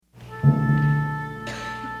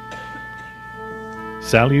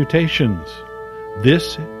Salutations.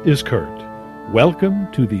 This is Kurt.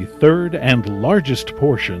 Welcome to the third and largest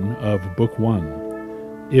portion of Book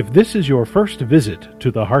 1. If this is your first visit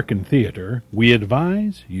to the Hearken Theatre, we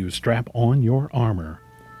advise you strap on your armor.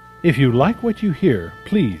 If you like what you hear,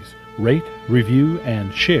 please rate, review,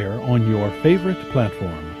 and share on your favorite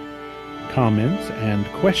platform. Comments and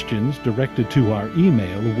questions directed to our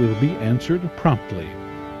email will be answered promptly.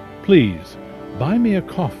 Please buy me a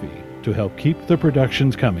coffee to help keep the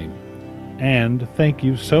productions coming. And thank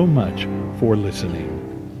you so much for listening.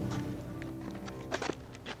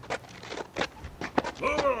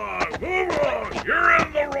 Move along! You're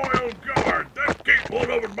in the Royal Guard! That gate won't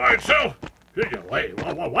open by itself! Wait,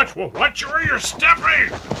 watch where you're stepping!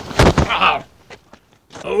 Ah!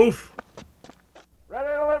 Oof! Ready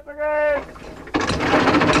to lift the gate!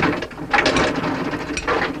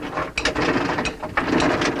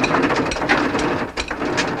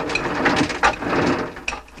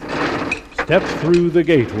 Step through the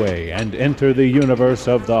gateway and enter the universe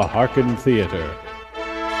of the Hearken Theatre.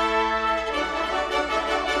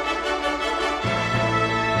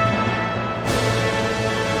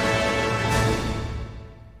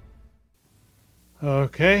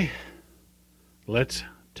 Okay, let's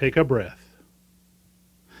take a breath.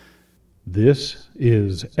 This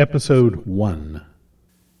is Episode 1.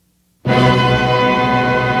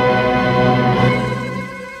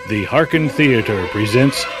 The Hearken Theatre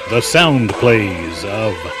presents the sound plays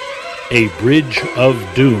of A Bridge of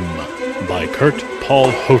Doom by Kurt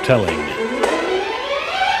Paul Hotelling.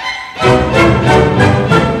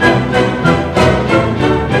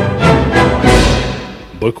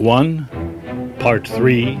 Book 1, Part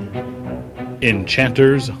 3,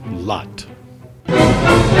 Enchanter's Lot.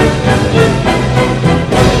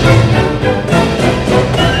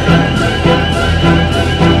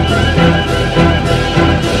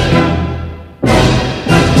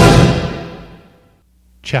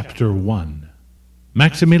 Chapter 1.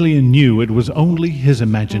 Maximillian knew it was only his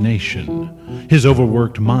imagination. His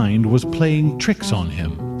overworked mind was playing tricks on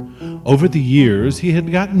him. Over the years, he had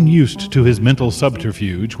gotten used to his mental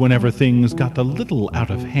subterfuge whenever things got a little out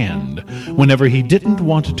of hand, whenever he didn't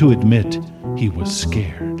want to admit he was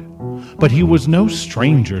scared. But he was no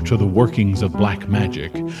stranger to the workings of black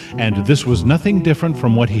magic, and this was nothing different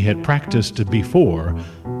from what he had practiced before,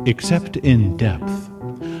 except in depth.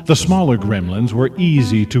 The smaller gremlins were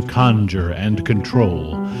easy to conjure and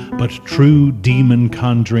control, but true demon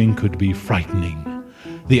conjuring could be frightening.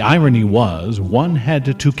 The irony was, one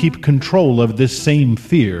had to keep control of this same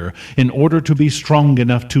fear in order to be strong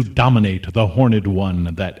enough to dominate the horned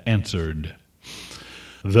one that answered.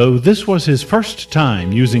 Though this was his first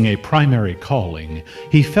time using a primary calling,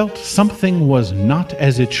 he felt something was not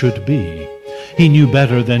as it should be. He knew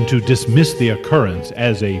better than to dismiss the occurrence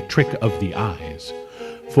as a trick of the eyes.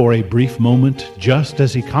 For a brief moment, just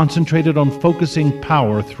as he concentrated on focusing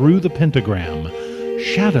power through the pentagram,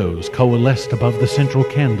 shadows coalesced above the central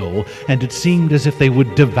candle, and it seemed as if they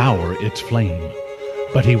would devour its flame.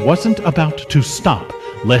 But he wasn't about to stop,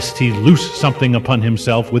 lest he loose something upon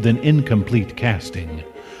himself with an incomplete casting.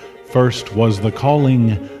 First was the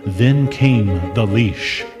calling, then came the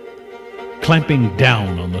leash. Clamping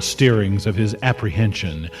down on the steerings of his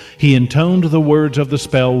apprehension, he intoned the words of the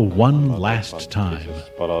spell one last time.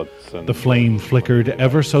 The flame flickered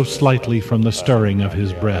ever so slightly from the stirring of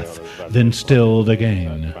his breath, then stilled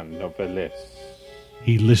again.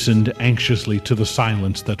 He listened anxiously to the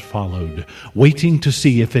silence that followed, waiting to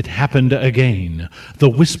see if it happened again, the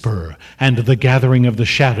whisper and the gathering of the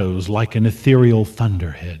shadows like an ethereal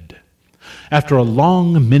thunderhead. After a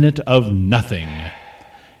long minute of nothing,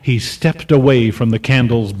 he stepped away from the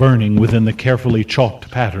candles burning within the carefully chalked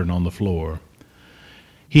pattern on the floor.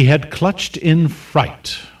 He had clutched in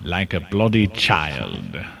fright, like a bloody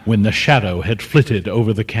child, when the shadow had flitted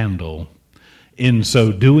over the candle. In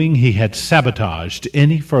so doing, he had sabotaged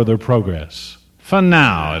any further progress. For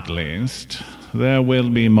now, at least, there will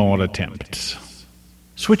be more attempts.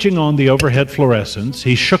 Switching on the overhead fluorescence,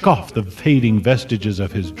 he shook off the fading vestiges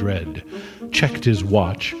of his dread, checked his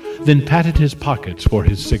watch, then patted his pockets for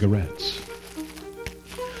his cigarettes.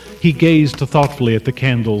 He gazed thoughtfully at the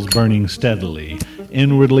candles burning steadily,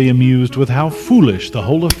 inwardly amused with how foolish the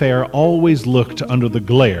whole affair always looked under the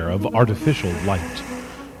glare of artificial light.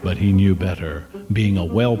 But he knew better, being a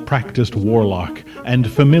well-practiced warlock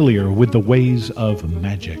and familiar with the ways of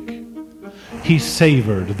magic. He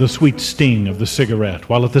savored the sweet sting of the cigarette,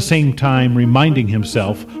 while at the same time reminding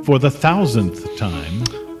himself, for the 1,000th time,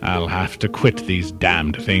 I'll have to quit these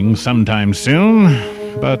damned things sometime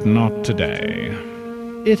soon, but not today.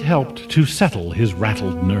 It helped to settle his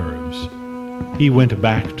rattled nerves. He went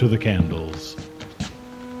back to the candles.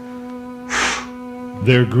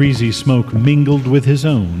 Their greasy smoke mingled with his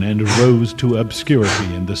own and rose to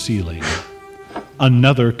obscurity in the ceiling.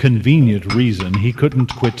 Another convenient reason he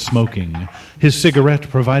couldn't quit smoking. His cigarette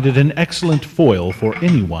provided an excellent foil for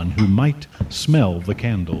anyone who might smell the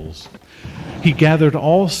candles. He gathered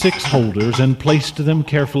all 6 holders and placed them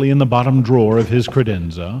carefully in the bottom drawer of his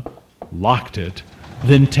credenza, locked it,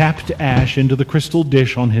 then tapped ash into the crystal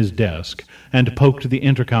dish on his desk and poked the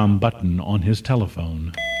intercom button on his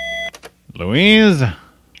telephone. Louise?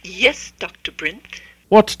 Yes, Dr. Brent.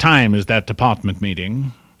 What time is that department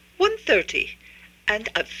meeting? 1:30. And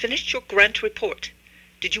I've finished your grant report.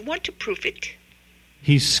 Did you want to proof it?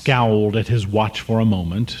 He scowled at his watch for a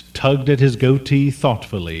moment, tugged at his goatee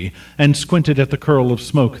thoughtfully, and squinted at the curl of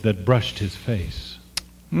smoke that brushed his face.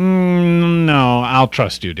 No, I'll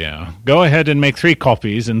trust you, dear. Go ahead and make 3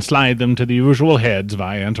 copies and slide them to the usual heads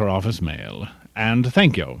via inter-office mail. And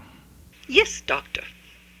thank you. Yes, Doctor.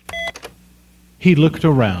 He looked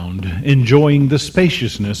around, enjoying the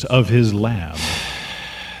spaciousness of his lab.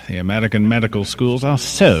 The American medical schools are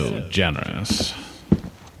so generous.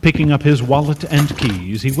 Picking up his wallet and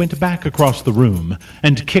keys, he went back across the room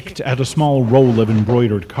and kicked at a small roll of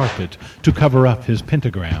embroidered carpet to cover up his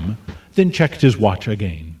pentagram, then checked his watch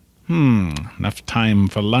again. Enough time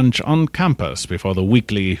for lunch on campus before the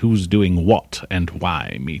weekly Who's Doing What and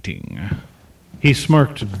Why meeting. He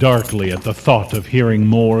smirked darkly at the thought of hearing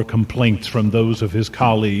more complaints from those of his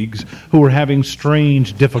colleagues who were having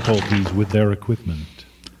strange difficulties with their equipment.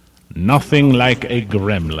 Nothing like a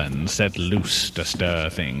gremlin set loose to stir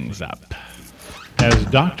things up. As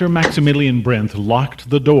Dr. Maximillian Brent locked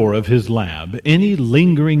the door of his lab, any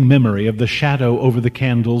lingering memory of the shadow over the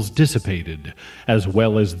candles dissipated, as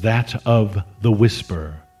well as that of the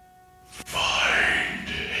whisper. Find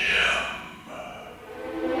him.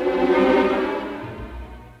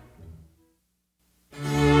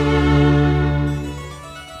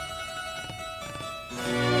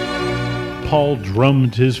 Paul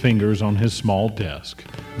drummed his fingers on his small desk,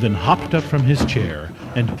 then hopped up from his chair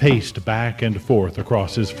and paced back and forth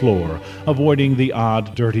across his floor, avoiding the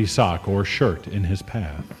odd dirty sock or shirt in his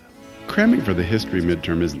path. Cramming for the history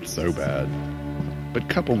midterm isn't so bad, but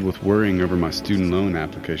coupled with worrying over my student loan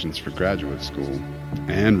applications for graduate school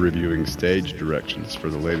and reviewing stage directions for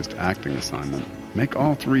the latest acting assignment, make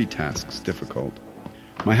all 3 tasks difficult.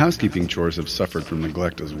 My housekeeping chores have suffered from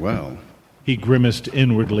neglect as well. He grimaced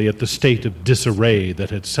inwardly at the state of disarray that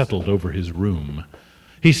had settled over his room.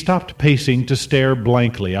 He stopped pacing to stare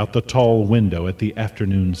blankly out the tall window at the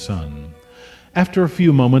afternoon sun. After a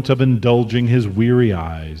few moments of indulging his weary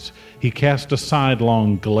eyes, he cast a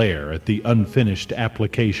sidelong glare at the unfinished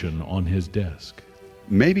application on his desk.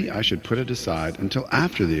 Maybe I should put it aside until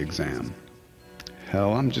after the exam.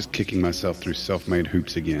 Hell, I'm just kicking myself through self-made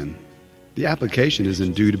hoops again. The application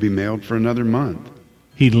isn't due to be mailed for another month.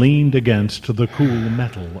 He leaned against the cool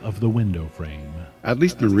metal of the window frame. At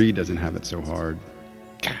least Marie doesn't have it so hard.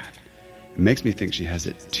 God, it makes me think she has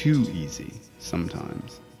it too easy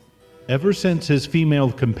sometimes. Ever since his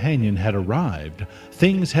female companion had arrived,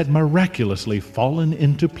 things had miraculously fallen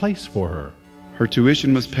into place for her. Her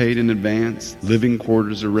tuition was paid in advance, living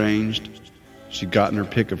quarters arranged. She'd gotten her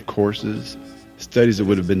pick of courses, studies that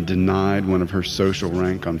would have been denied one of her social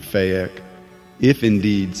rank on Fayek, if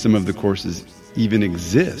indeed some of the courses even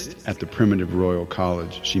exist at the primitive royal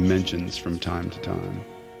college she mentions from time to time.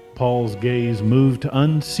 Paul's gaze moved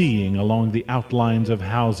unseeing along the outlines of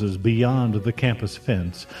houses beyond the campus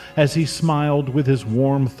fence as he smiled with his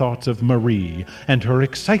warm thoughts of Marie and her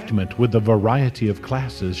excitement with the variety of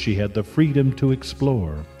classes she had the freedom to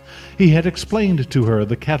explore. He had explained to her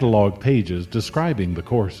the catalog pages describing the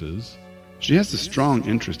courses. She has a strong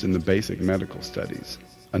interest in the basic medical studies,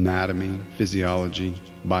 anatomy, physiology,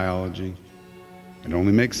 biology. It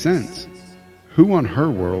only makes sense. Who on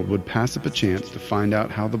her world would pass up a chance to find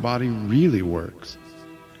out how the body really works,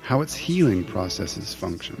 how its healing processes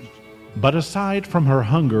function? But aside from her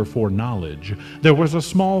hunger for knowledge, there was a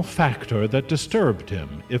small factor that disturbed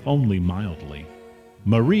him, if only mildly.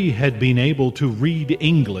 Marie had been able to read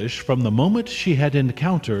English from the moment she had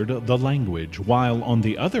encountered the language, while, on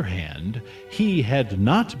the other hand, he had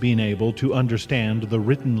not been able to understand the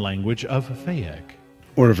written language of Fayek.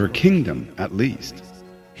 Or of her kingdom, at least.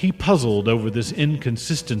 He puzzled over this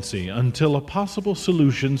inconsistency until a possible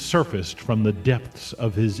solution surfaced from the depths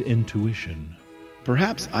of his intuition.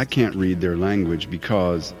 Perhaps I can't read their language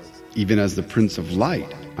because, even as the Prince of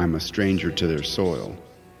Light, I'm a stranger to their soil.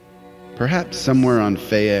 Perhaps somewhere on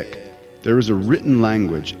Fayek, there is a written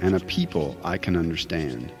language and a people I can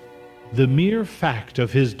understand. The mere fact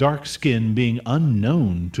of his dark skin being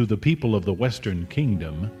unknown to the people of the Western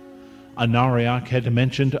Kingdom Anariak had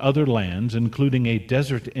mentioned other lands, including a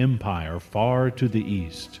desert empire far to the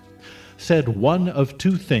east. Said one of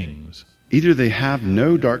two things. Either they have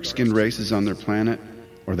no dark-skinned races on their planet,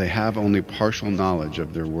 or they have only partial knowledge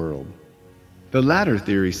of their world. The latter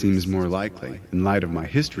theory seems more likely, in light of my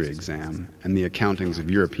history exam and the accountings of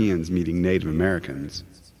Europeans meeting Native Americans,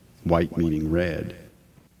 white meaning red.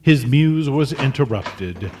 His muse was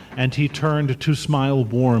interrupted, and he turned to smile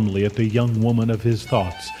warmly at the young woman of his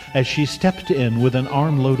thoughts as she stepped in with an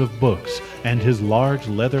armload of books and his large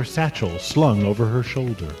leather satchel slung over her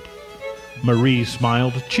shoulder. Marie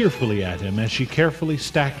smiled cheerfully at him as she carefully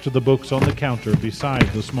stacked the books on the counter beside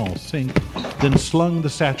the small sink, then slung the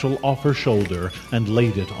satchel off her shoulder and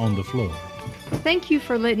laid it on the floor. Thank you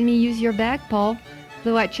for letting me use your bag, Paul,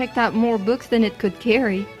 though I checked out more books than it could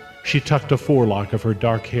carry. She tucked a forelock of her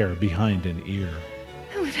dark hair behind an ear.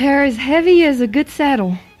 With hair as heavy as a good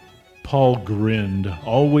saddle. Paul grinned,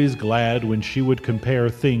 always glad when she would compare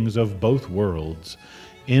things of both worlds.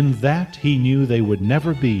 In that he knew they would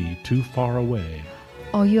never be too far away.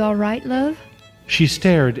 Are you all right, love? She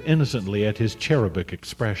stared innocently at his cherubic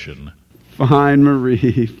expression. Fine,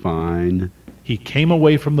 Marie, fine. He came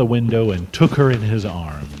away from the window and took her in his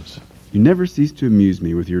arms. You never cease to amuse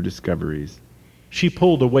me with your discoveries. She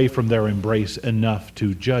pulled away from their embrace enough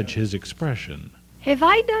to judge his expression. Have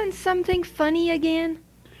I done something funny again?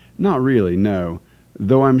 Not really, no.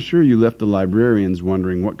 Though I'm sure you left the librarians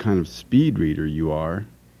wondering what kind of speed reader you are.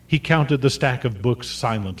 He counted the stack of books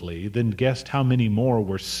silently, then guessed how many more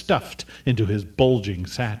were stuffed into his bulging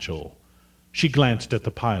satchel. She glanced at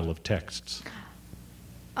the pile of texts.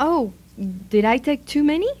 Oh, did I take too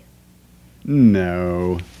many?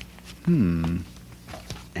 No.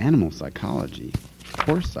 Animal psychology.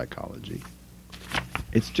 Horse psychology.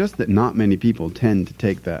 It's just that not many people tend to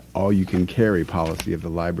take that all-you-can-carry policy of the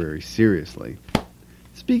library seriously.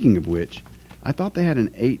 Speaking of which, I thought they had an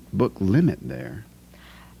 8-book limit there.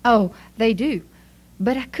 Oh, they do.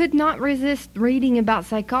 But I could not resist reading about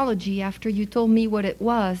psychology after you told me what it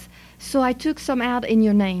was, so I took some out in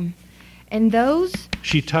your name. And those...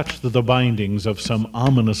 She touched the bindings of some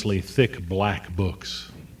ominously thick black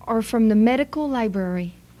books. ...are from the medical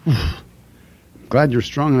library. Glad you're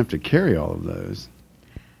strong enough to carry all of those.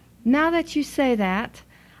 Now that you say that,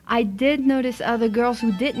 I did notice other girls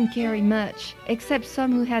who didn't carry much, except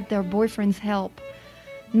some who had their boyfriends help.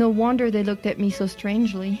 No wonder they looked at me so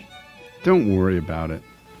strangely. Don't worry about it.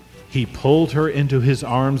 He pulled her into his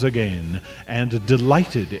arms again and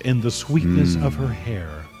delighted in the sweetness of her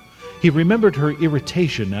hair. He remembered her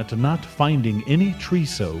irritation at not finding any tree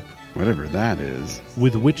soap, Whatever that is.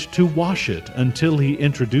 with which to wash it until he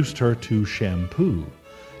introduced her to shampoo.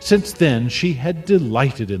 Since then, she had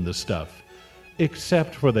delighted in the stuff,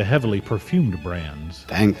 except for the heavily perfumed brands.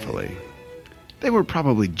 Thankfully. They were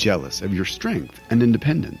probably jealous of your strength and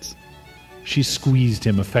independence. She squeezed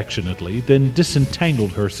him affectionately, then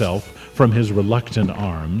disentangled herself from his reluctant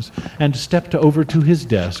arms and stepped over to his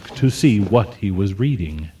desk to see what he was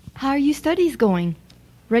reading. How are your studies going?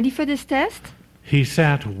 Ready for this test? He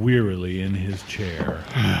sat wearily in his chair.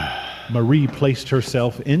 Marie placed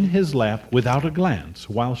herself in his lap without a glance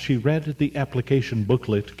while she read the application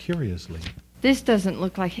booklet curiously. This doesn't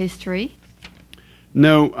look like history.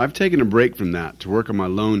 No, I've taken a break from that to work on my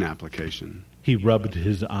loan application. He rubbed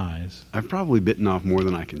his eyes. I've probably bitten off more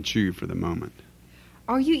than I can chew for the moment.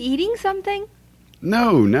 Are you eating something?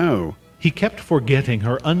 No. He kept forgetting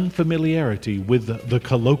her unfamiliarity with the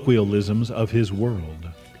colloquialisms of his world.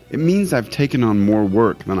 It means I've taken on more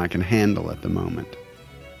work than I can handle at the moment.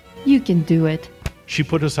 You can do it. She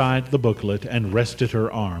put aside the booklet and rested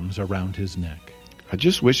her arms around his neck. I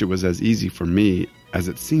just wish it was as easy for me as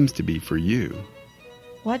it seems to be for you.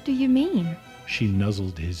 What do you mean? She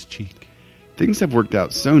nuzzled his cheek. Things have worked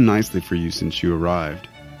out so nicely for you since you arrived.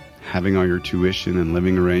 Having all your tuition and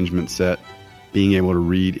living arrangements set, being able to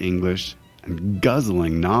read English, and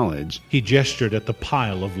guzzling knowledge. He gestured at the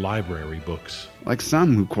pile of library books. Like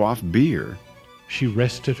some who quaff beer. She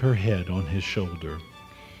rested her head on his shoulder.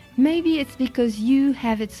 Maybe it's because you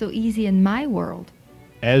have it so easy in my world.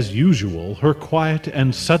 As usual, her quiet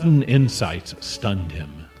and sudden insights stunned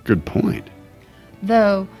him. Good point.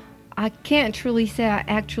 Though, I can't truly say I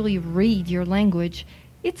actually read your language.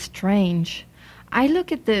 It's strange. I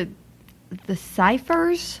look at the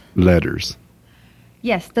ciphers. Letters.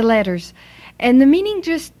 Yes, the letters. And the meaning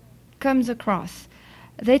just comes across.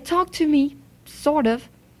 They talk to me, sort of.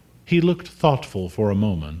 He looked thoughtful for a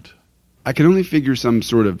moment. I can only figure some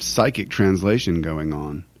sort of psychic translation going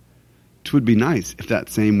on. 'Twould be nice if that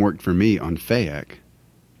same worked for me on Fayek.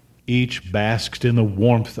 Each basked in the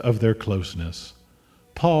warmth of their closeness.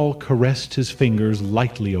 Paul caressed his fingers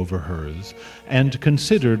lightly over hers and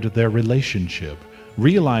considered their relationship,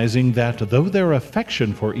 realizing that though their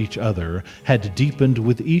affection for each other had deepened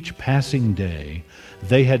with each passing day,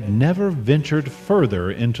 they had never ventured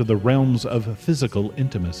further into the realms of physical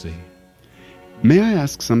intimacy. May I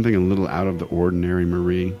ask something a little out of the ordinary,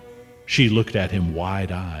 Marie? She looked at him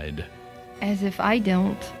wide-eyed. As if I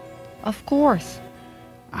don't. Of course.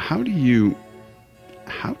 How does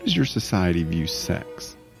your society view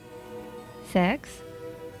sex? Sex?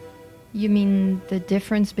 You mean the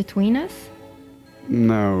difference between us?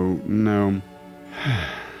 No.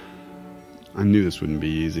 I knew this wouldn't be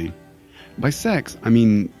easy. By sex, I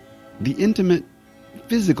mean the intimate,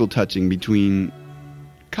 physical touching between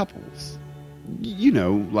couples. You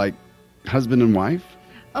know, like husband and wife?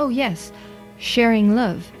 Oh, yes. Sharing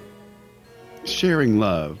love. Sharing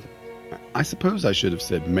love. I suppose I should have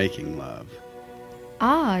said making love.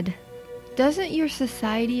 Odd. Doesn't your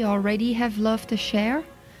society already have love to share?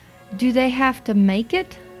 Do they have to make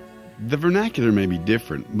it? The vernacular may be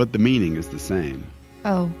different, but the meaning is the same.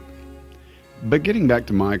 Oh. But getting back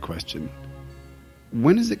to my question,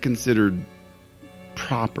 when is it considered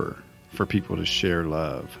proper for people to share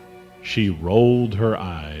love? She rolled her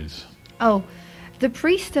eyes. Oh, the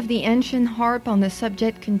priest of the ancient harp on the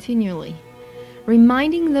subject continually,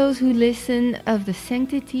 reminding those who listen of the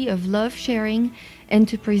sanctity of love sharing and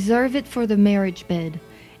to preserve it for the marriage bed,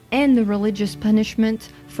 and the religious punishment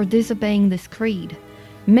for disobeying this creed.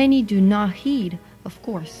 Many do not heed, of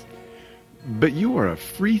course. But you are a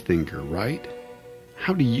freethinker, right?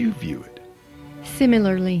 How do you view it?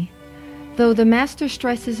 Similarly, though the master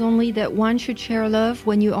stresses only that one should share love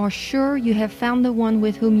when you are sure you have found the one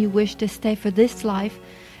with whom you wish to stay for this life,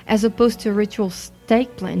 as opposed to ritual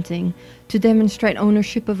stake planting to demonstrate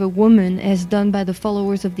ownership of a woman as done by the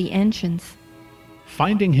followers of the ancients.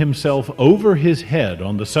 Finding himself over his head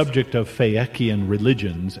on the subject of Phaeacian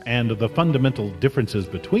religions and the fundamental differences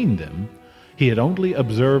between them, he had only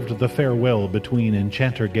observed the farewell between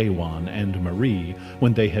Enchanter Gaiwan and Marie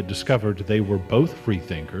when they had discovered they were both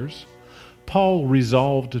freethinkers. Paul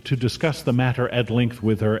resolved to discuss the matter at length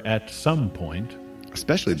with her at some point.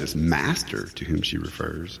 Especially this master to whom she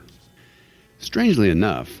refers. Strangely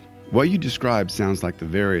enough, what you describe sounds like the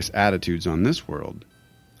various attitudes on this world.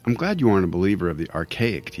 I'm glad you aren't a believer of the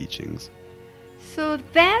archaic teachings. So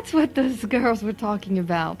that's what those girls were talking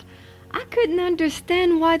about. I couldn't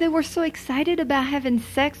understand why they were so excited about having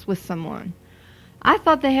sex with someone. I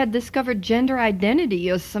thought they had discovered gender identity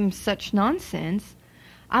or some such nonsense.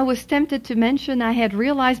 I was tempted to mention I had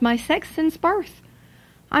realized my sex since birth.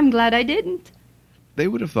 I'm glad I didn't. They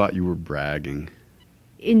would have thought you were bragging.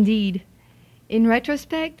 Indeed. In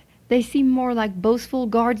retrospect, they seem more like boastful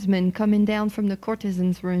guardsmen coming down from the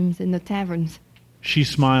courtesans' rooms in the taverns. She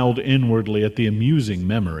smiled inwardly at the amusing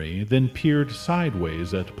memory, then peered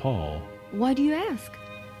sideways at Paul. Why do you ask?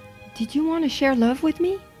 Did you want to share love with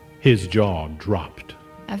me? His jaw dropped.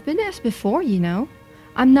 I've been asked before, you know.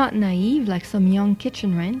 I'm not naive like some young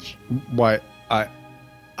kitchen wench. Why,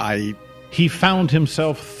 He found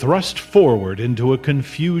himself thrust forward into a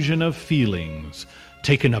confusion of feelings,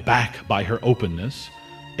 taken aback by her openness,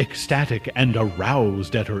 ecstatic and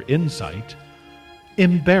aroused at her insight,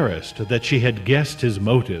 embarrassed that she had guessed his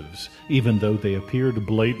motives, even though they appeared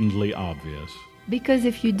blatantly obvious. Because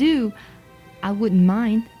if you do, I wouldn't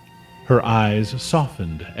mind. Her eyes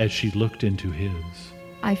softened as she looked into his.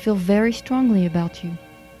 I feel very strongly about you.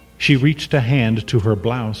 She reached a hand to her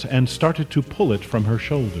blouse and started to pull it from her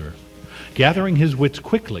shoulder. Gathering his wits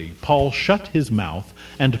quickly, Paul shut his mouth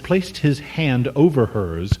and placed his hand over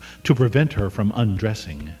hers to prevent her from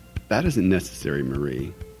undressing. That isn't necessary,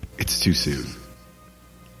 Marie. It's too soon.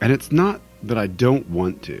 And it's not that I don't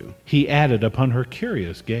want to. He added upon her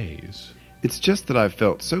curious gaze. It's just that I've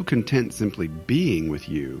felt so content simply being with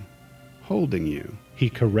you, holding you. He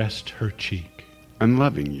caressed her cheek. And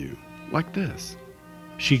loving you, like this.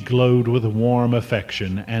 She glowed with warm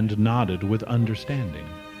affection and nodded with understanding.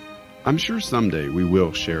 I'm sure someday we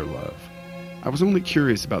will share love. I was only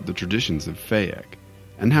curious about the traditions of Phaeac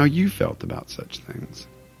and how you felt about such things.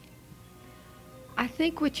 I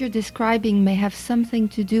think what you're describing may have something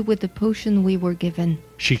to do with the potion we were given.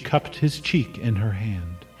 She cupped his cheek in her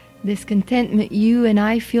hand. This contentment you and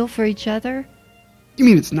I feel for each other? You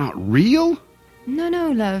mean it's not real?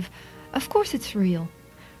 No, love. Of course it's real.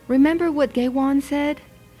 Remember what Gaiwan said?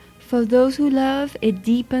 For those who love, it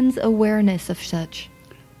deepens awareness of such.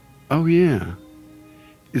 Oh, yeah.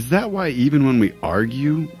 Is that why even when we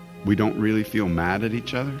argue, we don't really feel mad at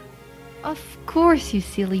each other? Of course, you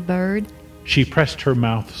silly bird. She pressed her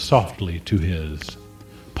mouth softly to his.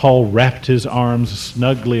 Paul wrapped his arms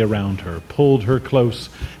snugly around her, pulled her close,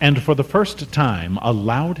 and for the first time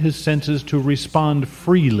allowed his senses to respond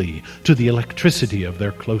freely to the electricity of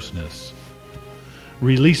their closeness.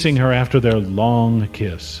 Releasing her after their long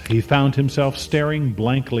kiss, he found himself staring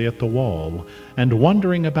blankly at the wall and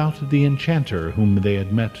wondering about the enchanter whom they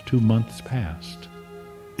had met 2 months past.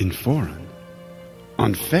 In Foreign?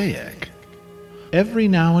 On Fayek? Every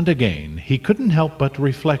now and again, he couldn't help but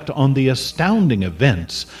reflect on the astounding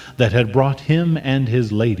events that had brought him and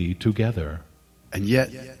his lady together. And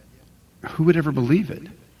yet, who would ever believe it?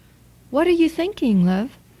 What are you thinking,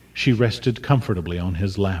 love? She rested comfortably on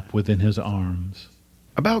his lap within his arms.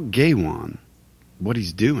 About Gaiwan. What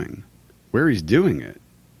he's doing. Where he's doing it.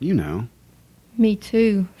 You know. Me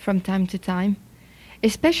too, from time to time.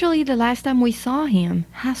 Especially the last time we saw him.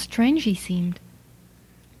 How strange he seemed.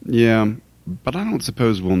 Yeah, but I don't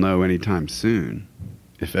suppose we'll know any time soon.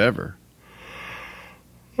 If ever.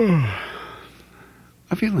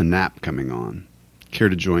 I feel a nap coming on. Care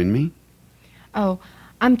to join me? Oh,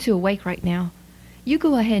 I'm too awake right now. You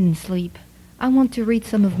go ahead and sleep. I want to read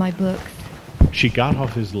some of my books. She got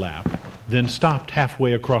off his lap, then stopped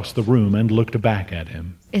halfway across the room and looked back at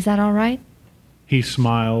him. Is that all right? He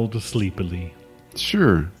smiled sleepily.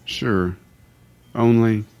 Sure.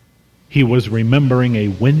 Only... He was remembering a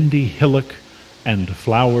windy hillock and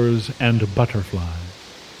flowers and butterflies.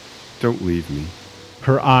 Don't leave me.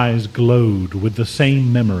 Her eyes glowed with the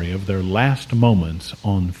same memory of their last moments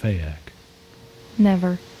on Fayek.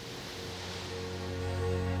 Never.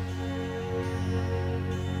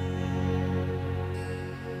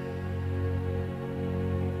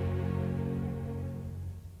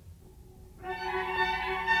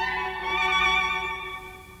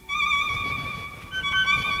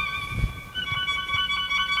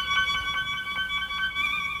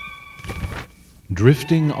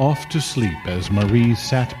 Drifting off to sleep as Marie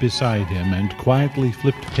sat beside him and quietly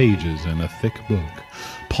flipped pages in a thick book,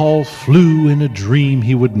 Paul flew in a dream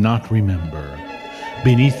he would not remember.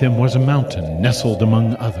 Beneath him was a mountain nestled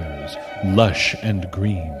among others, lush and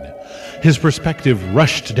green. His perspective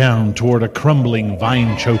rushed down toward a crumbling,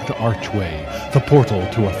 vine-choked archway, the portal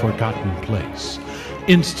to a forgotten place.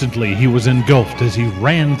 Instantly he was engulfed as he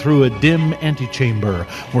ran through a dim antechamber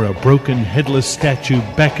where a broken, headless statue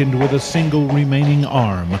beckoned with a single remaining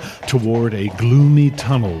arm toward a gloomy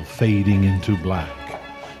tunnel fading into black.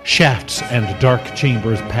 Shafts and dark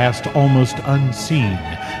chambers passed almost unseen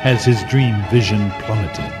as his dream vision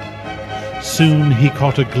plummeted. Soon he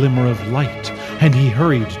caught a glimmer of light, and he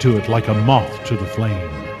hurried to it like a moth to the flame.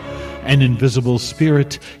 An invisible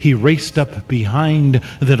spirit, he raced up behind,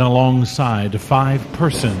 then alongside 5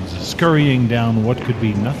 persons scurrying down what could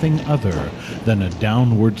be nothing other than a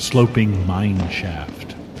downward-sloping mine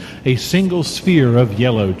shaft. A single sphere of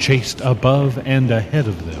yellow chased above and ahead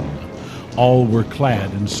of them. All were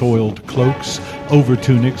clad in soiled cloaks,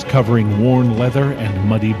 overtunics covering worn leather and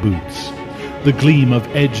muddy boots. The gleam of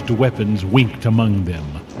edged weapons winked among them,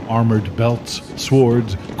 armored belts,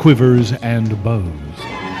 swords, quivers, and bows.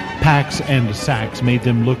 Packs and sacks made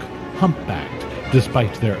them look humpbacked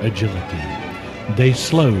despite their agility. They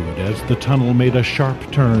slowed as the tunnel made a sharp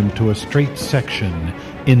turn to a straight section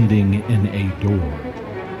ending in a door.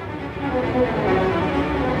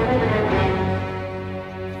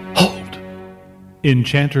 Halt!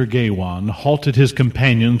 Enchanter Gaiwan halted his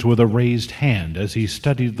companions with a raised hand as he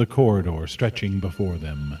studied the corridor stretching before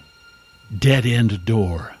them. Dead-end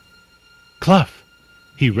door. Clough!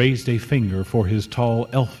 He raised a finger for his tall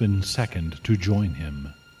elfin second to join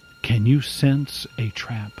him. Can you sense a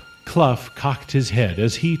trap? Clough cocked his head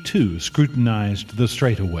as he too scrutinized the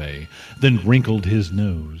straightaway, then wrinkled his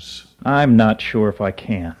nose. I'm not sure if I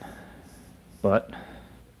can, but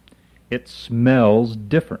it smells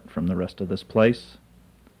different from the rest of this place.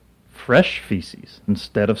 Fresh feces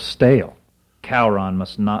instead of stale. Cowron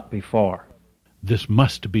must not be far. This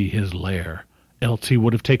must be his lair, else he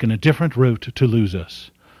would have taken a different route to lose us,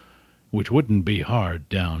 which wouldn't be hard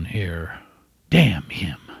down here. Damn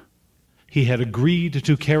him. He had agreed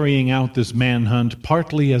to carrying out this manhunt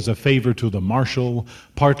partly as a favor to the marshal,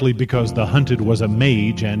 partly because the hunted was a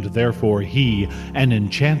mage and therefore he, an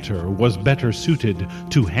enchanter, was better suited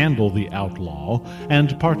to handle the outlaw,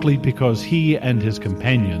 and partly because he and his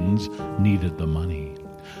companions needed the money.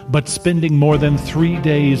 But spending more than 3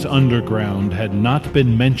 days underground had not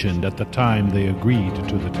been mentioned at the time they agreed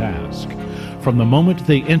to the task. From the moment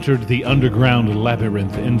they entered the underground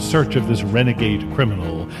labyrinth in search of this renegade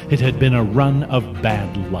criminal, it had been a run of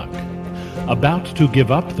bad luck. About to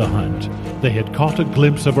give up the hunt, they had caught a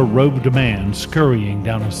glimpse of a robed man scurrying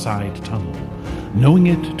down a side tunnel. Knowing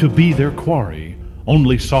it to be their quarry,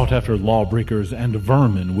 Only sought-after lawbreakers and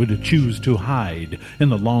vermin would choose to hide in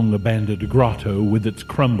the long-abandoned grotto with its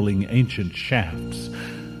crumbling ancient shafts.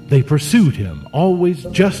 They pursued him, always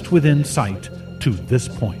just within sight, to this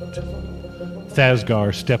point.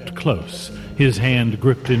 Thasgar stepped close, his hand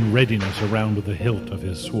gripped in readiness around the hilt of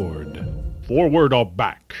his sword. Forward or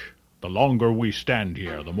back? The longer we stand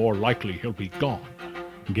here, the more likely he'll be gone.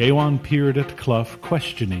 Gaiwan peered at Clough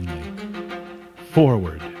questioningly.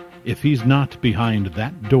 Forward. If he's not behind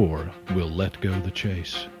that door, we'll let go the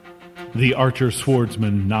chase. The archer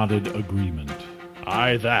swordsman nodded agreement.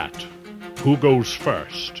 Aye, that. Who goes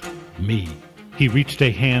first? Me. He reached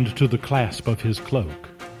a hand to the clasp of his cloak.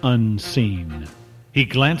 Unseen. He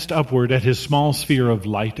glanced upward at his small sphere of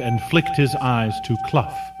light and flicked his eyes to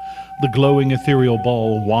Clough. The glowing ethereal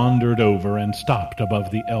ball wandered over and stopped above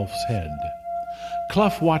the elf's head.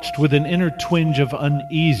 Clough watched with an inner twinge of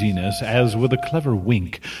uneasiness as, with a clever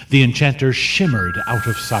wink, the enchanter shimmered out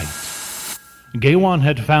of sight. Gaiwan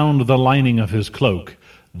had found the lining of his cloak,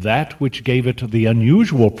 that which gave it the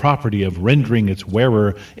unusual property of rendering its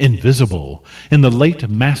wearer invisible, in the late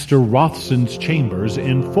Master Rothson's chambers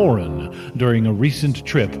in Foreign during a recent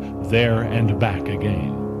trip there and back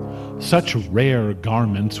again. Such rare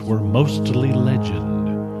garments were mostly legend.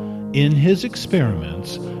 In his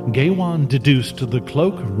experiments, Gaiwan deduced the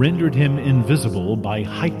cloak rendered him invisible by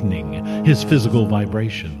heightening his physical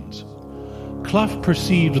vibrations. Clough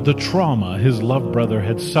perceived the trauma his love brother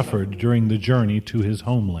had suffered during the journey to his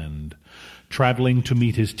homeland, traveling to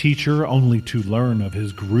meet his teacher only to learn of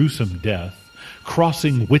his gruesome death,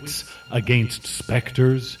 crossing wits against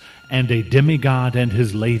specters, and a demigod and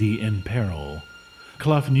his lady in peril.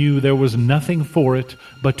 Clough knew there was nothing for it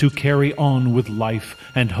but to carry on with life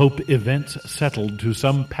and hope events settled to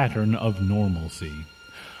some pattern of normalcy.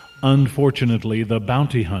 Unfortunately, the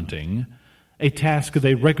bounty hunting, a task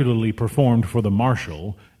they regularly performed for the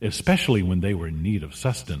marshal, especially when they were in need of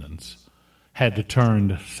sustenance, had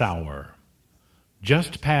turned sour.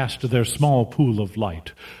 Just past their small pool of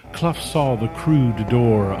light, Clough saw the crude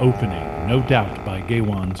door opening, no doubt by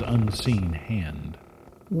Gaiwan's unseen hand.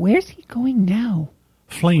 Where's he going now?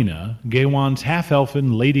 Flena, Gaiwan's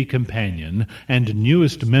half-elfin lady companion and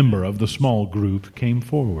newest member of the small group, came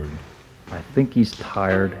forward. I think he's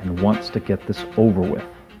tired and wants to get this over with.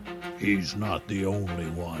 He's not the only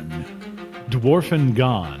one. Dwarfen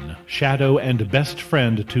Gon, shadow and best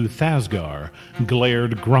friend to Thasgar,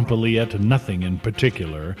 glared grumpily at nothing in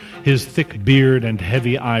particular, his thick beard and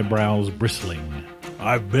heavy eyebrows bristling.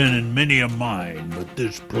 I've been in many a mine, but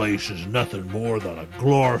this place is nothing more than a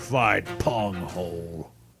glorified pong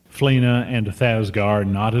hole. Flena and Thasgar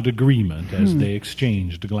nodded agreement as they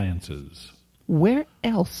exchanged glances. Where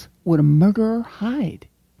else would a murderer hide?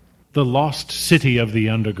 The lost city of the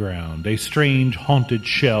underground, a strange haunted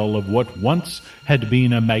shell of what once had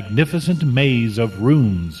been a magnificent maze of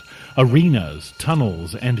rooms, arenas,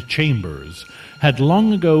 tunnels, and chambers, had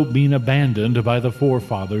long ago been abandoned by the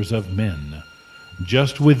forefathers of men.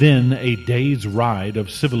 Just within a day's ride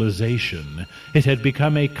of civilization, it had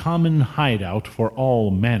become a common hideout for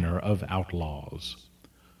all manner of outlaws.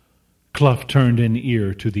 Clough turned an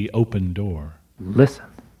ear to the open door. Listen.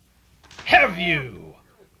 Have you?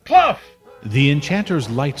 Clough! The enchanter's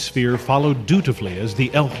light sphere followed dutifully as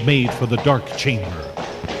the elf made for the dark chamber.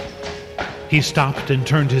 He stopped and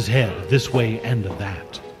turned his head this way and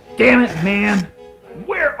that. Damn it, man!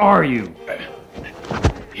 Where are you?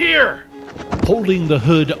 Here! Holding the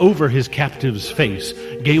hood over his captive's face,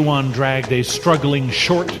 Gaiwan dragged a struggling,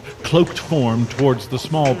 short, cloaked form towards the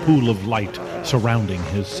small pool of light surrounding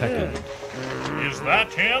his second. Is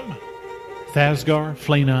that him? Thasgar,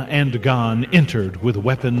 Flena, and Gon entered with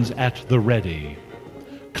weapons at the ready.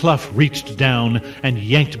 Clough reached down and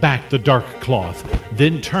yanked back the dark cloth,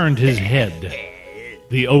 then turned his head.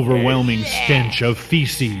 The overwhelming stench of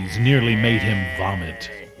feces nearly made him vomit.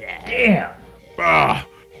 Damn!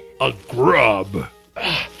 A grub.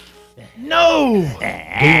 No!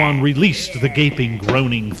 Gaiwan released the gaping,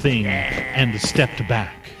 groaning thing and stepped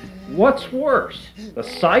back. What's worse, the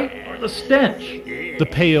sight or the stench? The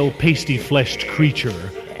pale, pasty-fleshed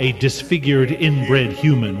creature, a disfigured, inbred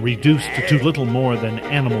human reduced to little more than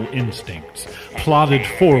animal instincts, plodded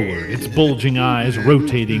forward, its bulging eyes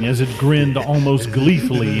rotating as it grinned almost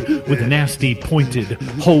gleefully with nasty, pointed,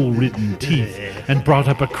 hole-ridden teeth, and brought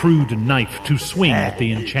up a crude knife to swing at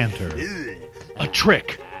the enchanter. A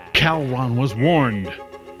trick! Calron was warned.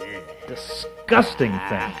 Disgusting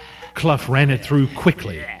thing. Clough ran it through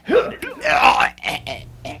quickly.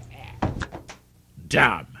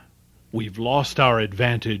 Damn! We've lost our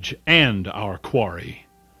advantage and our quarry.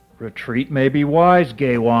 Retreat may be wise,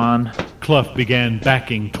 Gaiwan. Clough began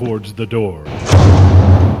backing towards the door.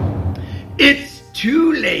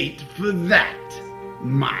 Too late for that,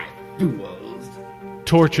 my fools.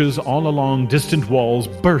 Torches all along distant walls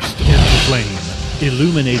burst into flame,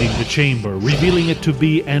 illuminating the chamber, revealing it to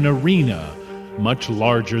be an arena, much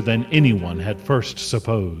larger than anyone had first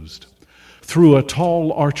supposed. Through a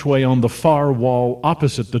tall archway on the far wall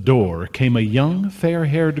opposite the door came a young,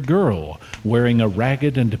 fair-haired girl wearing a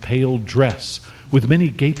ragged and pale dress, with many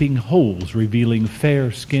gaping holes revealing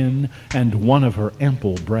fair skin and one of her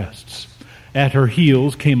ample breasts. At her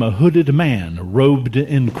heels came a hooded man robed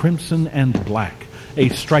in crimson and black, a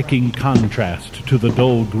striking contrast to the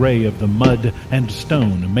dull gray of the mud and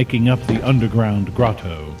stone making up the underground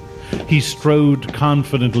grotto. He strode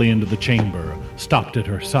confidently into the chamber, stopped at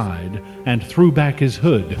her side, and threw back his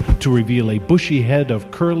hood to reveal a bushy head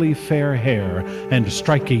of curly fair hair and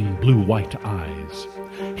striking blue-white eyes.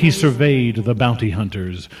 He surveyed the bounty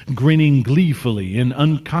hunters, grinning gleefully in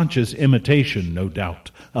unconscious imitation, no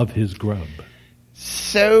doubt, of his grub.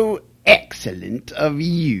 So excellent of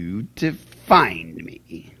you to find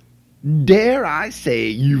me. Dare I say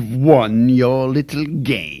you've won your little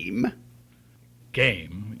game?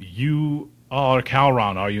 Game? You are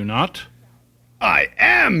Calron, are you not? I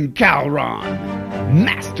am Calron,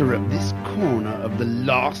 master of this corner of the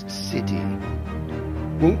lost city.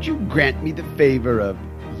 Won't you grant me the favor of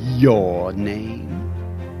your name?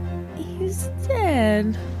 He's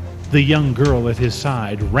dead. The young girl at his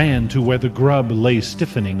side ran to where the grub lay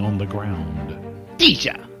stiffening on the ground.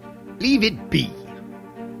 Tisha, leave it be.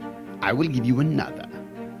 I will give you another.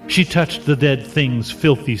 She touched the dead thing's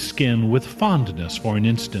filthy skin with fondness for an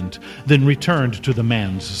instant, then returned to the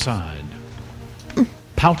man's side.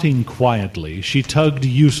 Pouting quietly, she tugged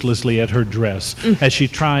uselessly at her dress as she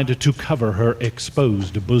tried to cover her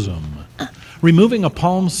exposed bosom. Removing a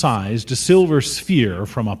palm-sized silver sphere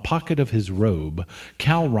from a pocket of his robe,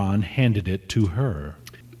 Calron handed it to her.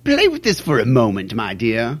 Play with this for a moment, my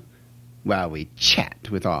dear, while we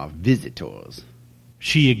chat with our visitors.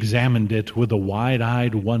 She examined it with the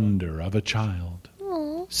wide-eyed wonder of a child.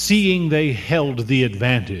 Seeing they held the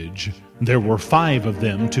advantage, there were 5 of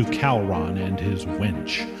them to Calron and his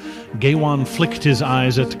wench. Gaiwan flicked his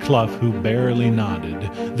eyes at Clough, who barely nodded,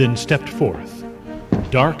 then stepped forth.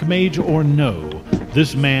 Dark mage or no,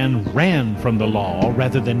 this man ran from the law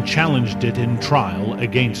rather than challenged it in trial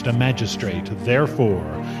against a magistrate.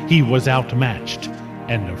 Therefore, he was outmatched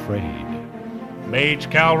and afraid. Mage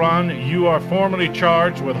Calron, you are formally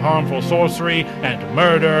charged with harmful sorcery and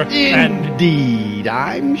murder Indeed,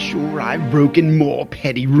 I'm sure I've broken more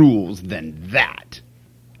petty rules than that.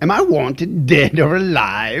 Am I wanted dead or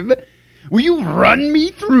alive? Will you run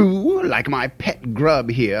me through like my pet grub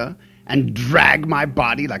here and drag my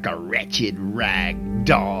body like a wretched rag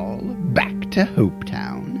doll back to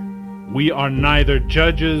Hopetown? We are neither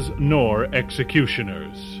judges nor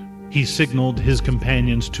executioners. He signaled his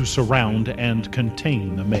companions to surround and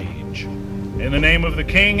contain the mage. In the name of the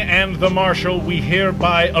king and the marshal, we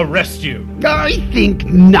hereby arrest you. I think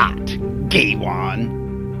not,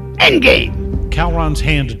 Gaiwan. Endgame! Calron's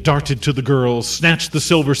hand darted to the girl, snatched the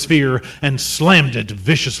silver sphere, and slammed it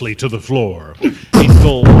viciously to the floor. A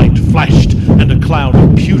dull light flashed, and a cloud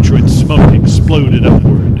of putrid smoke exploded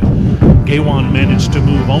upward. Gaiwan managed to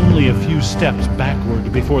move only a few steps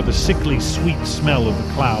backward before the sickly sweet smell of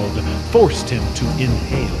the cloud forced him to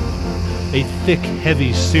inhale. A thick,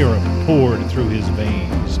 heavy syrup poured through his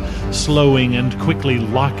veins, slowing and quickly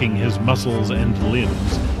locking his muscles and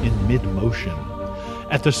limbs in mid-motion.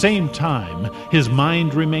 At the same time, his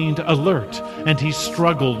mind remained alert, and he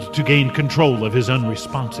struggled to gain control of his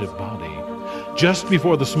unresponsive body. Just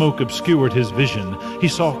before the smoke obscured his vision, he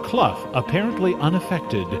saw Clough apparently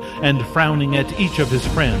unaffected and frowning at each of his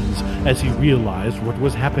friends as he realized what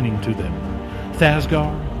was happening to them.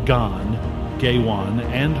 Thasgar, Gon, Gaiwan,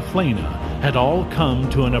 and Flena had all come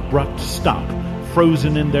to an abrupt stop,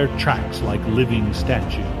 frozen in their tracks like living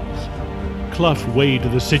statues. Clough weighed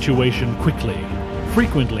the situation quickly.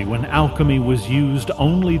 Frequently, when alchemy was used,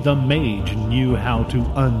 only the mage knew how to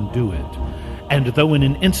undo it. And though in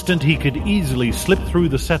an instant he could easily slip through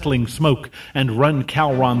the settling smoke and run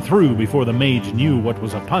Calron through before the mage knew what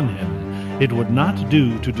was upon him, it would not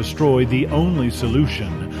do to destroy the only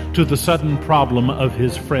solution to the sudden problem of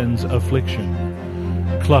his friend's affliction.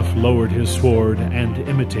 Clough lowered his sword and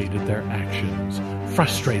imitated their actions,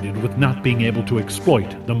 frustrated with not being able to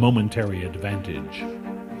exploit the momentary advantage.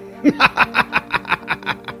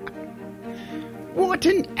 What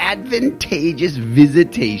an advantageous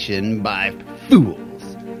visitation by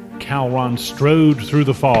fools. Calron strode through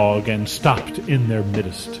the fog and stopped in their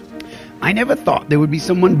midst. I never thought there would be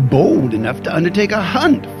someone bold enough to undertake a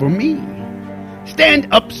hunt for me. Stand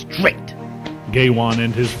up straight. Gaiwan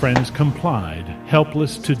and his friends complied,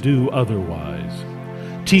 helpless to do otherwise.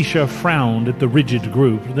 Tisha frowned at the rigid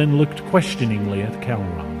group, then looked questioningly at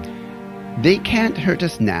Calron. They can't hurt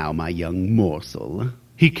us now, my young morsel.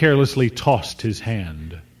 He carelessly tossed his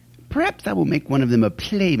hand. Perhaps I will make one of them a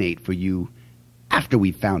playmate for you after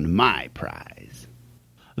we've found my prize.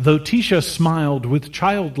 Though Tisha smiled with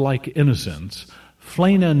childlike innocence,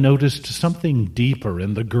 Flena noticed something deeper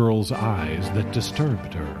in the girl's eyes that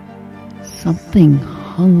disturbed her. Something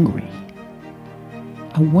hungry.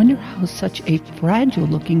 I wonder how such a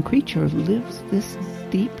fragile-looking creature lives this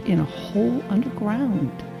deep in a hole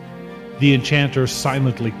underground. The enchanter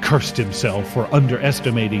silently cursed himself for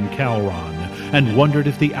underestimating Calron and wondered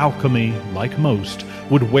if the alchemy, like most,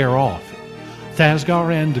 would wear off.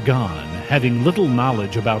 Thasgar and Gon, having little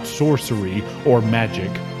knowledge about sorcery or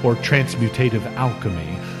magic or transmutative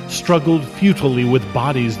alchemy, struggled futilely with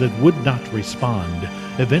bodies that would not respond,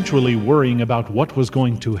 eventually worrying about what was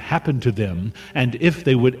going to happen to them and if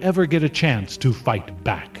they would ever get a chance to fight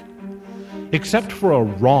back. Except for a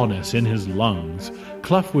rawness in his lungs,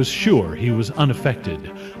 Clough was sure he was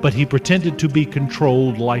unaffected, but he pretended to be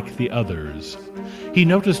controlled like the others. He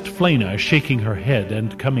noticed Flena shaking her head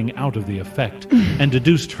and coming out of the effect, and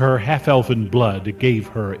deduced her half-elfin blood gave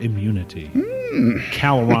her immunity.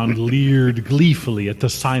 Calron leered gleefully at the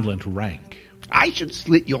silent rank. I should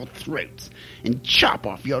slit your throats and chop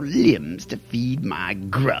off your limbs to feed my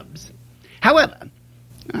grubs. However,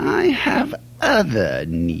 I have other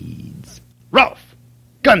needs. Rolf!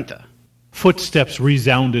 Gunther! Footsteps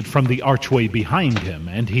resounded from the archway behind him,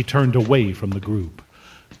 and he turned away from the group.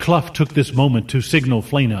 Clough took this moment to signal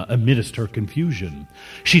Flena amidst her confusion.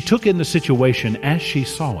 She took in the situation as she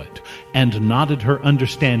saw it, and nodded her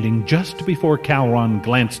understanding just before Calron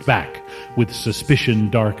glanced back, with suspicion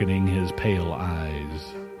darkening his pale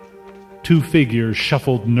eyes. Two figures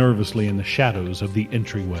shuffled nervously in the shadows of the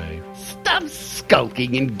entryway. Stop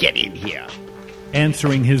skulking and get in here.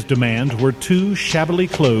 Answering his demand were two shabbily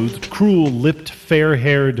clothed, cruel-lipped,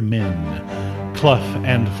 fair-haired men. Clough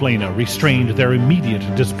and Flena restrained their immediate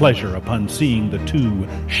displeasure upon seeing the two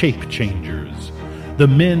shape-changers. The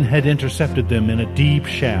men had intercepted them in a deep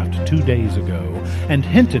shaft 2 days ago, and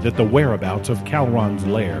hinted at the whereabouts of Calron's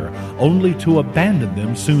lair, only to abandon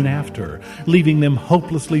them soon after, leaving them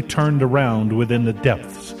hopelessly turned around within the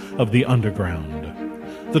depths of the underground.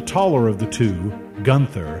 The taller of the two,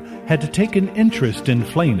 Gunther, had taken interest in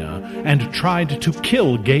Flena and tried to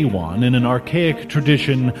kill Gaiwan in an archaic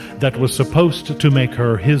tradition that was supposed to make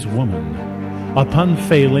her his woman. Upon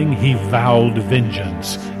failing, he vowed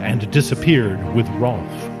vengeance and disappeared with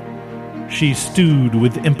Rolf. She stewed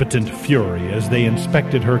with impotent fury as they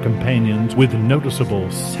inspected her companions with noticeable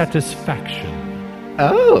satisfaction.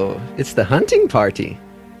 Oh, it's the hunting party.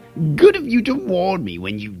 Good of you to warn me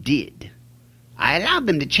when you did. I allowed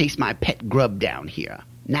them to chase my pet grub down here.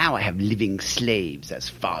 Now I have living slaves as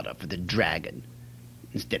fodder for the dragon,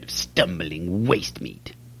 instead of stumbling waste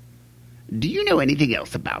meat. Do you know anything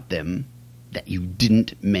else about them that you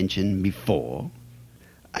didn't mention before?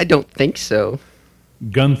 I don't think so.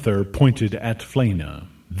 Gunther pointed at Flena.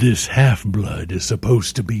 This half-blood is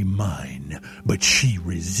supposed to be mine, but she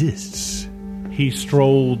resists. He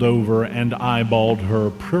strolled over and eyeballed her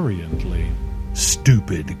pruriently.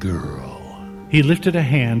 Stupid girl. He lifted a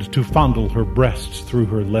hand to fondle her breasts through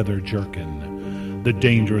her leather jerkin. The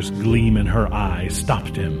dangerous gleam in her eye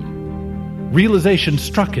stopped him. Realization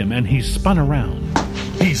struck him, and he spun around.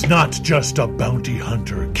 He's not just a bounty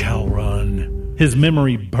hunter, Calron. His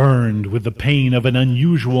memory burned with the pain of an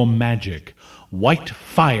unusual magic. White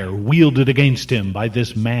fire wielded against him by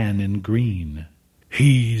this man in green.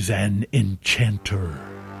 He's an enchanter.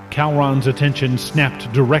 Calron's attention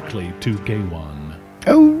snapped directly to Gaiwan.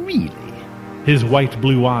 Oh, really? His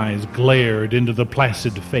white-blue eyes glared into the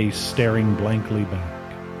placid face staring blankly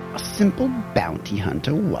back. A simple bounty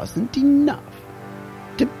hunter wasn't enough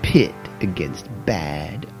to pit against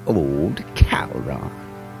bad old Calron.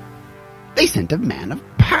 They sent a man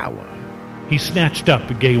of power. He snatched up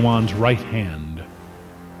Gaiwan's right hand.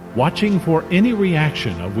 Watching for any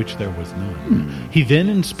reaction of which there was none, he then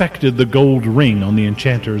inspected the gold ring on the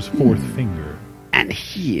enchanter's fourth finger. And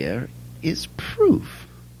here is proof.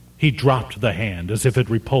 He dropped the hand as if it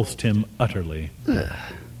repulsed him utterly.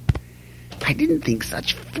 I didn't think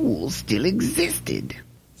such fools still existed.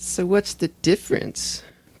 So what's the difference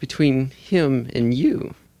between him and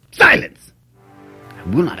you? Silence! I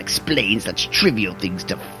will not explain such trivial things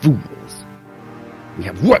to fools. We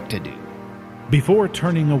have work to do. Before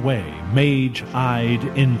turning away, Mage eyed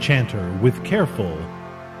Enchanter with careful,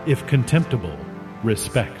 if contemptible,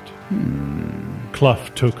 respect. Clough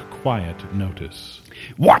took quiet notice.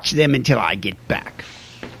 Watch them until I get back.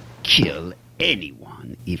 Kill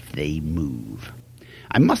anyone if they move.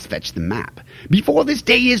 I must fetch the map. Before this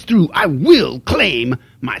day is through, I will claim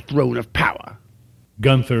my throne of power.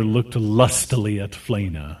 Gunther looked lustily at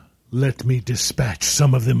Flena. Let me dispatch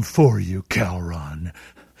some of them for you, Calron.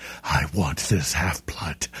 I want this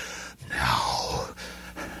half-blood now.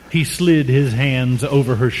 He slid his hands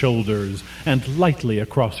over her shoulders and lightly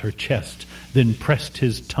across her chest, then pressed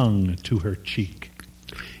his tongue to her cheek.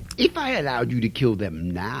 If I allowed you to kill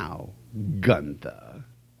them now, Gunther,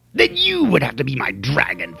 then you would have to be my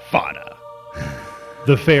dragon fodder.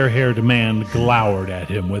 The fair-haired man glowered at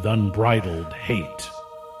him with unbridled hate.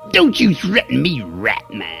 Don't you threaten me,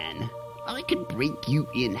 rat man. I could break you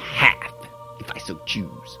in half if I so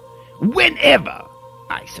choose. Whenever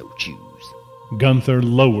I so choose. Gunther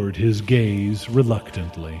lowered his gaze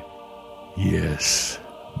reluctantly. Yes,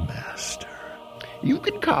 master. You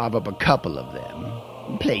can carve up a couple of them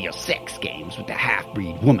and play your sex games with the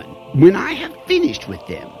half-breed woman when I have finished with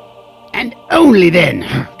them. And only then.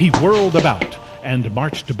 He whirled about and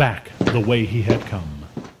marched back the way he had come.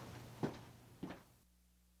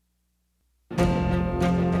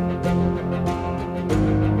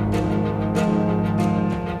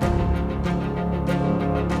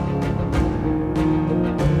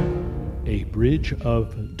 A Bridge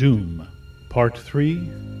of Doom, Part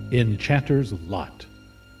 3, Enchanter's Lot.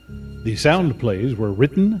 The sound plays were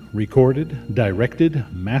written, recorded, directed,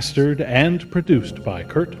 mastered, and produced by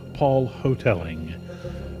Kurt Paul Hotelling.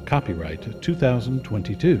 Copyright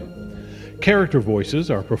 2022. Character voices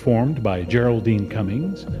are performed by Geraldine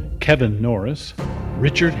Cummings, Kevin Norris,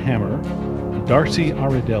 Richard Hammer, Darcy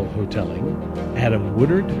Aridel Hotelling, Adam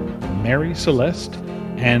Woodard, Mary Celeste,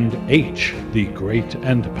 and H, the Great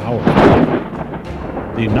and Powerful.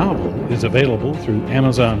 The novel is available through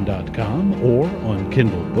Amazon.com or on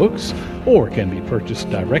Kindle Books, or can be purchased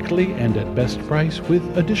directly and at best price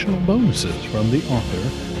with additional bonuses from the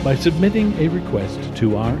author by submitting a request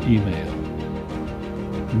to our email.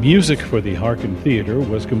 Music for the Harken Theatre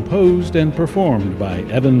was composed and performed by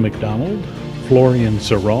Evan MacDonald, Florian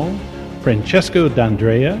Serral, Francesco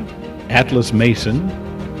D'Andrea, Atlas Mason,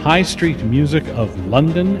 High Street Music of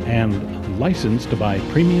London, and licensed by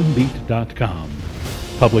PremiumBeat.com.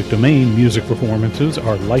 Public domain music performances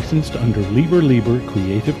are licensed under Liber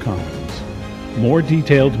Creative Commons. More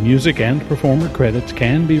detailed music and performer credits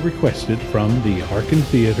can be requested from the Harken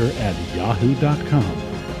Theatre at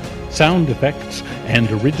yahoo.com. Sound effects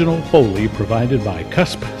and original Foley provided by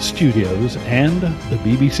Cusp Studios and the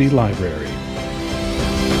BBC Library.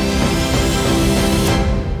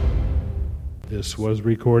 This was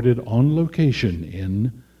recorded on location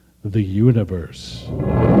in the universe.